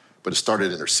 But it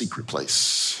started in her secret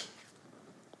place.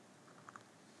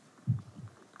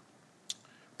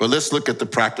 But let's look at the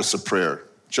practice of prayer.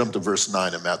 Jump to verse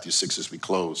 9 in Matthew 6 as we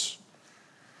close.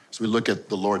 As we look at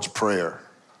the Lord's Prayer.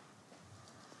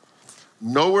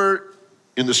 Nowhere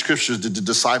in the scriptures did the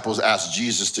disciples ask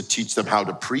Jesus to teach them how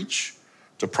to preach,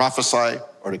 to prophesy,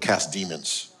 or to cast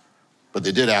demons. But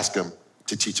they did ask him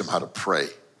to teach them how to pray.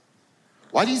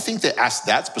 Why do you think they asked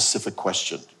that specific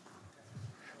question?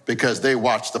 because they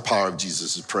watch the power of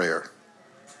Jesus' prayer.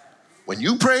 When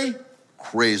you pray,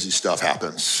 crazy stuff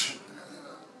happens.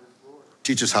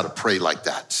 Teach us how to pray like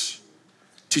that.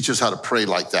 Teach us how to pray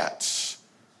like that.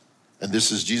 And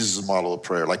this is Jesus' model of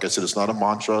prayer. Like I said, it's not a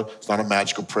mantra. It's not a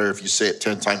magical prayer. If you say it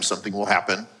 10 times, something will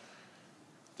happen.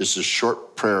 This is a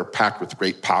short prayer packed with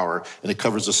great power, and it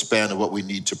covers a span of what we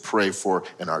need to pray for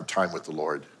in our time with the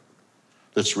Lord.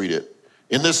 Let's read it.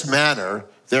 In this manner,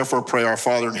 therefore pray, our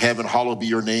Father in heaven, hallowed be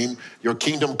your name. Your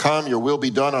kingdom come, your will be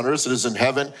done on earth as it is in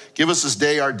heaven. Give us this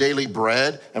day our daily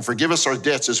bread, and forgive us our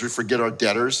debts as we forget our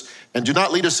debtors. And do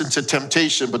not lead us into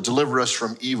temptation, but deliver us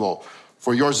from evil.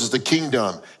 For yours is the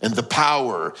kingdom and the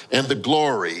power and the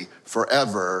glory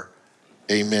forever.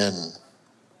 Amen.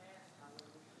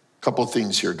 Couple of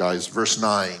things here, guys. Verse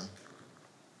 9,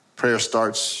 prayer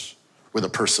starts with a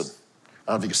person.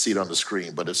 I don't know if you can see it on the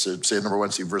screen, but it's say number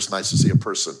one, see verse 9 to see a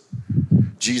person.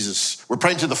 Jesus. We're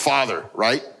praying to the Father,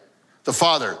 right? The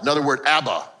Father. Another word,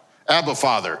 Abba. Abba,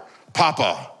 Father.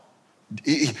 Papa.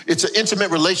 It's an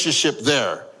intimate relationship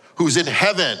there. Who's in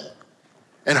heaven.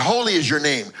 And holy is your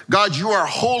name. God, you are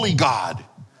holy God.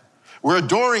 We're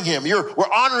adoring him.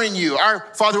 We're honoring you. Our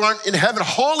Father who art in heaven,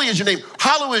 holy is your name.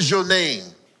 Hallowed is your name.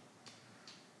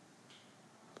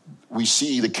 We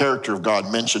see the character of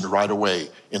God mentioned right away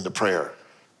in the prayer.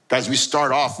 Guys, we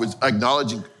start off with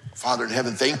acknowledging, Father in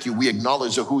heaven, thank you. We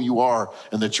acknowledge who you are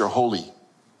and that you're holy.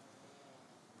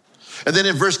 And then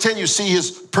in verse 10, you see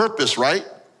his purpose, right?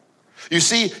 You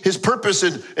see his purpose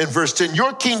in verse 10.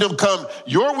 Your kingdom come,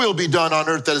 your will be done on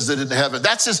earth as it is in heaven.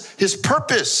 That's his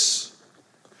purpose.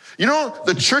 You know,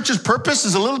 the church's purpose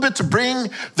is a little bit to bring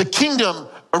the kingdom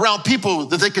around people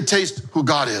that they could taste who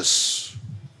God is.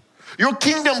 Your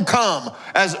kingdom come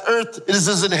as earth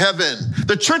is in heaven.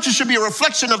 The churches should be a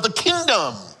reflection of the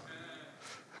kingdom.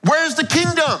 Where's the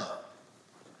kingdom?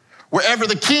 Wherever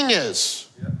the king is.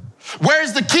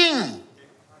 Where's the king?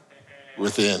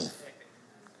 Within.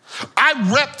 I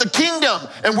rep the kingdom,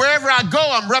 and wherever I go,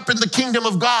 I'm repping the kingdom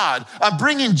of God. I'm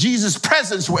bringing Jesus'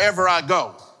 presence wherever I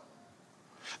go.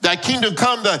 Thy kingdom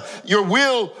come, your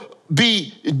will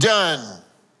be done.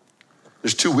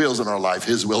 There's two wills in our life,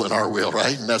 his will and our will,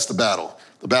 right? And that's the battle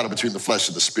between the flesh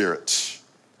and the spirit.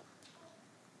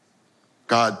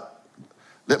 God,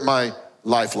 let my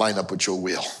life line up with your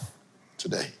will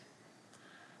today.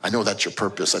 I know that's your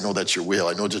purpose. I know that's your will.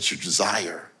 I know that's your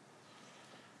desire.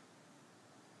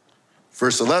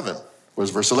 Verse 11, what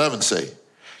does verse 11 say?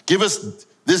 Give us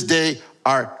this day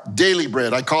our daily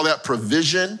bread. I call that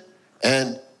provision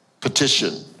and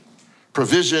petition.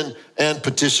 Provision and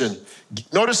petition.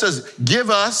 Notice it says, give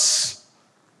us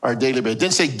our daily bread. It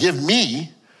didn't say give me,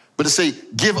 but it say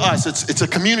give us. It's a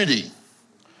community.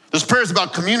 This prayer is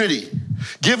about community.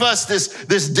 Give us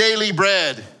this daily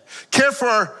bread. Care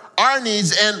for our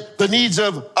needs and the needs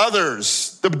of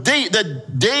others. The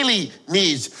daily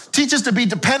needs. Teach us to be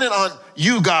dependent on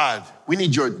you, God. We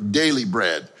need your daily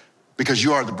bread because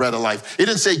you are the bread of life. It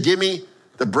didn't say give me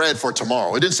the bread for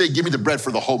tomorrow. It didn't say give me the bread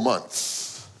for the whole month.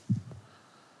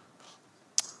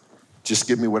 Just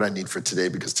give me what I need for today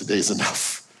because today's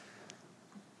enough.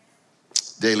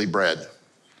 Daily bread.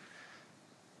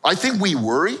 I think we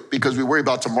worry because we worry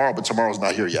about tomorrow, but tomorrow's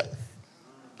not here yet.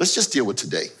 Let's just deal with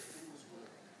today.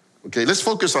 Okay, let's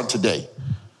focus on today.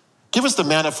 Give us the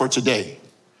manna for today.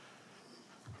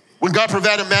 When God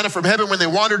provided manna from heaven when they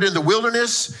wandered in the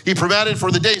wilderness, he provided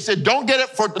for the day. He said, don't get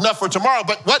it enough for tomorrow.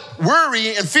 But what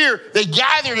worry and fear, they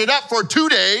gathered it up for 2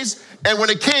 days, and when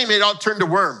it came, it all turned to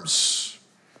worms.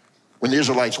 When the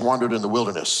Israelites wandered in the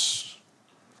wilderness.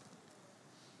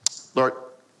 Lord,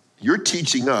 you're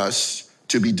teaching us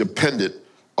to be dependent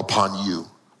upon you.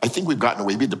 I think we've gotten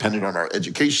away. We've been dependent on our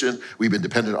education. We've been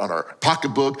dependent on our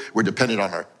pocketbook. We're dependent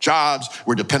on our jobs.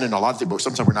 We're dependent on a lot of things, but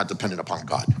sometimes we're not dependent upon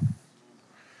God.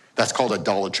 That's called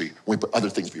idolatry, when we put other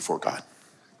things before God.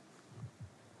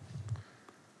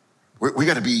 We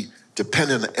got to be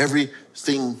dependent on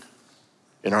everything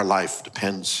in our life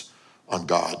depends on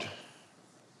God.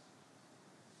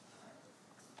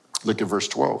 Look at verse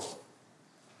 12.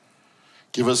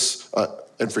 Give us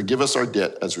and forgive us our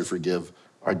debt as we forgive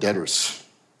our debtors.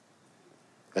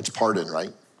 That's pardon,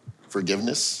 right?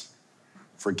 Forgiveness.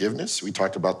 Forgiveness. We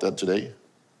talked about that today.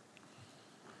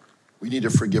 We need to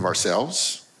forgive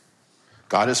ourselves.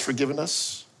 God has forgiven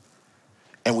us.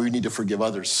 And we need to forgive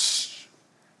others.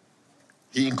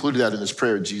 He included that in his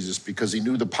prayer, Jesus, because he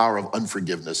knew the power of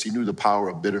unforgiveness. He knew the power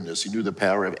of bitterness. He knew the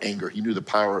power of anger. He knew the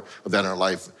power of that in our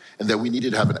life. And that we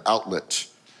needed to have an outlet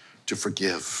to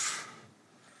forgive.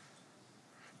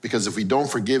 Because if we don't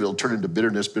forgive, it'll turn into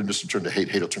bitterness. Bitterness will turn to hate.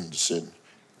 Hate will turn into sin.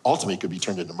 Ultimately, it could be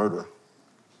turned into murder.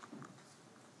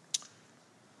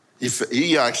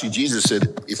 Jesus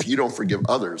said, if you don't forgive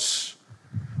others,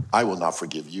 I will not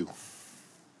forgive you.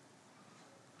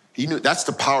 He knew that's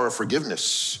the power of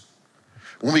forgiveness.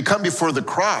 When we come before the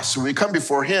cross, when we come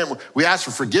before him, we ask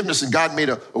for forgiveness, and God made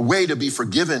a way to be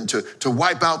forgiven, to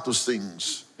wipe out those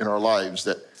things in our lives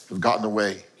that have gotten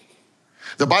away.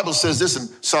 The Bible says this in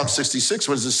Psalm 66.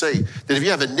 What does it say? That if you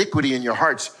have iniquity in your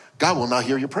hearts, God will not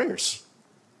hear your prayers.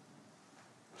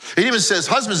 It even says,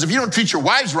 husbands, if you don't treat your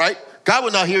wives right, God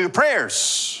will not hear your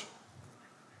prayers.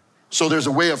 So there's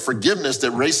a way of forgiveness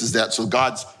that erases that, so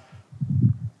God's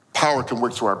power can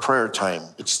work through our prayer time.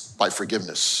 It's by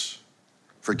forgiveness.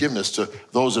 Forgiveness to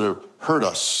those that have hurt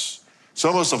us.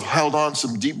 Some of us have held on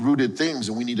some deep-rooted things,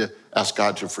 and we need to ask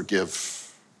God to forgive.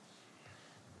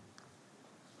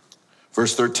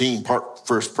 Verse 13,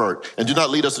 first part. And do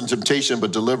not lead us into temptation,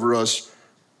 but deliver us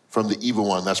from the evil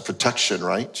one. That's protection,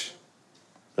 right?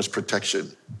 That's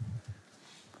protection.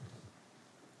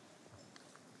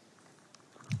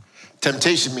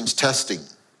 Temptation means testing.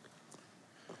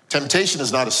 Temptation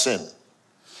is not a sin.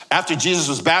 After Jesus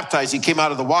was baptized, he came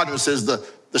out of the water, and says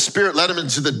the Spirit led him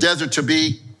into the desert to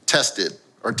be tested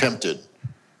or tempted.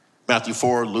 Matthew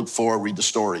 4, Luke 4, read the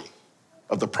story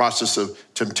of the process of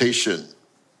temptation.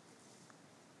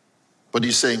 But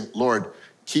he's saying, Lord,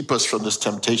 keep us from this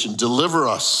temptation. Deliver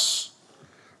us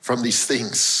from these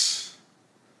things.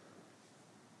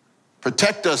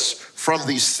 Protect us from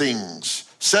these things.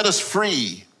 Set us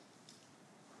free.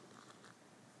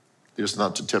 Lead us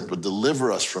not to tempt, but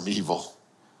deliver us from evil.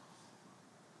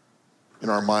 In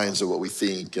our minds of what we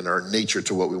think, in our nature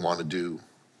to what we want to do.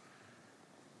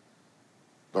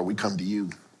 Lord, we come to you.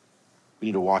 We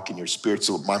need to walk in your spirit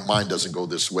so my mind doesn't go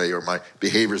this way, or my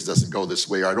behaviors doesn't go this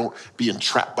way, or I don't be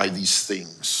entrapped by these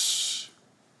things.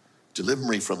 Deliver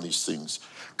me from these things.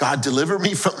 God, deliver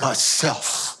me from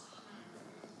myself.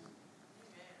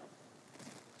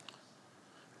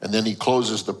 And then he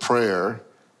closes the prayer,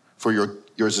 for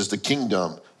yours is the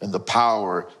kingdom and the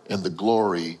power and the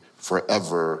glory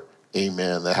forever.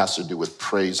 Amen. That has to do with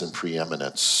praise and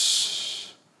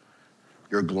preeminence.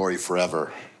 Your glory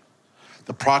forever.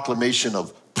 The proclamation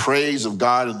of praise of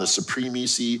God and the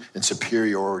supremacy and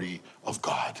superiority of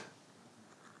God.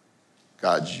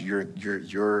 God, you're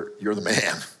the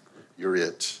man. You're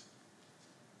it.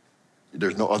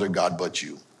 There's no other God but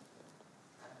you.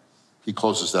 He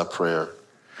closes that prayer.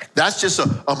 That's just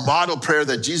a model prayer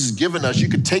that Jesus has given us. You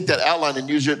could take that outline and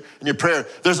use it in your prayer.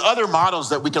 There's other models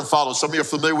that we can follow. Some of you are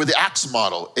familiar with the ACTS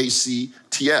model,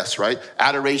 ACTS, right?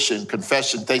 Adoration,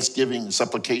 confession, thanksgiving, and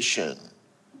supplication.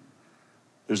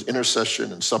 There's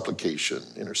intercession and supplication.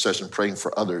 Intercession, praying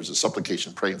for others, and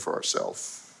supplication, praying for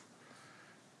ourselves.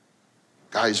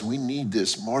 Guys, we need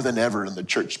this more than ever in the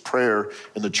church. Prayer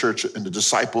in the church, and the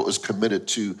disciple is committed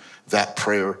to that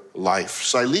prayer life.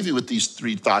 So I leave you with these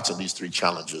three thoughts and these three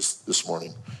challenges this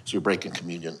morning as we're breaking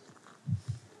communion.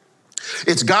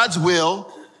 It's God's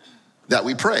will that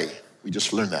we pray. We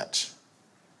just learned that.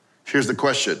 Here's the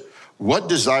question. What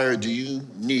desire do you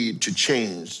need to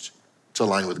change to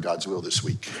align with God's will this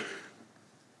week?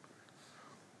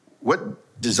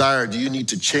 What desire do you need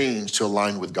to change to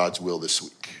align with God's will this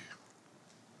week?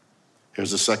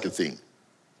 Here's the second thing.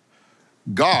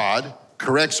 God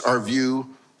corrects our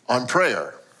view on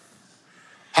prayer.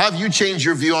 Have you changed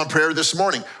your view on prayer this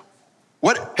morning?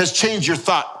 What has changed your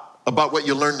thought about what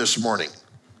you learned this morning?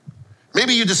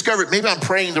 Maybe you discovered, maybe I'm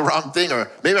praying the wrong thing,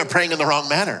 or maybe I'm praying in the wrong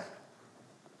manner.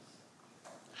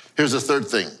 Here's the third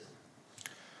thing.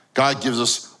 God gives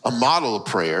us a model of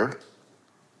prayer.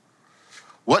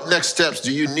 What next steps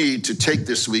do you need to take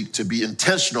this week to be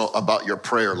intentional about your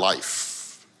prayer life?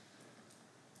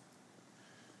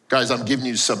 Guys, I'm giving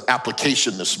you some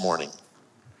application this morning.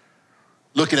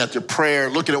 Looking at your prayer,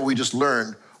 looking at what we just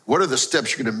learned, what are the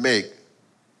steps you're gonna make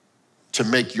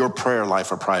your prayer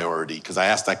life a priority? Because I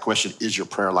asked that question, is your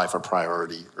prayer life a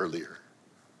priority earlier?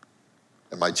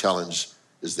 And my challenge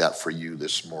is that for you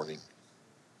this morning.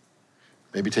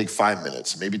 Maybe take 5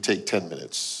 minutes, maybe take 10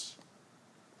 minutes,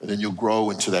 and then you'll grow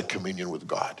into that communion with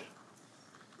God.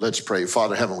 Let's pray.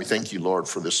 Father in heaven, we thank you, Lord,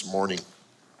 for this morning.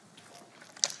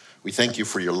 We thank you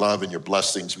for your love and your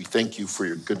blessings. We thank you for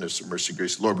your goodness and mercy and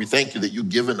grace. Lord, we thank you that you've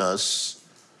given us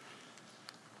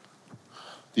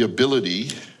the ability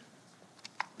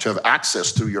to have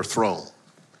access through your throne.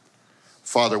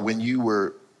 Father, when you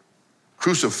were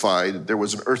crucified, there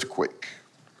was an earthquake.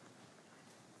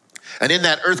 And in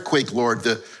that earthquake, Lord,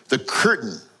 the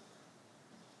curtain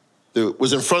that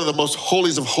was in front of the most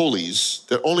holies of holies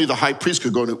that only the high priest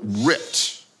could go to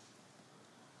ripped.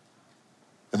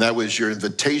 And that was your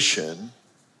invitation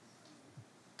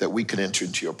that we can enter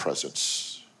into your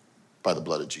presence by the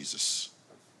blood of Jesus.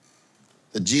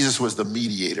 that Jesus was the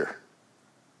mediator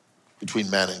between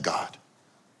man and God.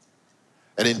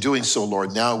 And in doing so,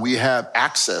 Lord, now we have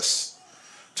access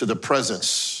to the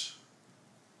presence,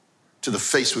 to the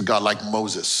face with God, like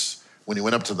Moses when he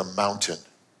went up to the mountain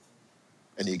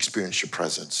and he experienced your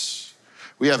presence.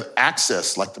 We have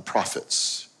access like the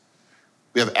prophets.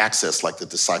 We have access like the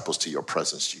disciples to your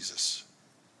presence, Jesus.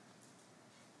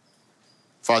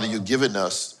 Father, you've given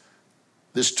us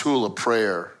this tool of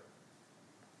prayer,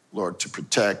 Lord, to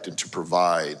protect and to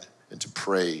provide and to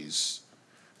praise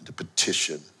and to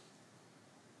petition.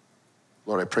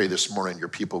 Lord, I pray this morning your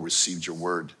people received your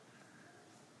word,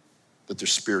 that their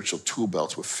spiritual tool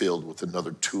belts were filled with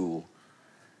another tool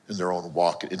in their own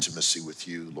walk and intimacy with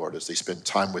you, Lord. As they spend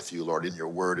time with you, Lord, in your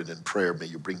word and in prayer, may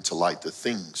you bring to light the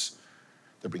things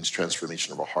that brings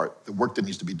transformation of our heart, the work that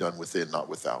needs to be done within, not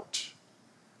without.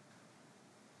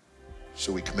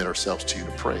 So we commit ourselves to you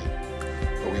to pray,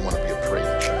 but we want to be a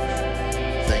praying church.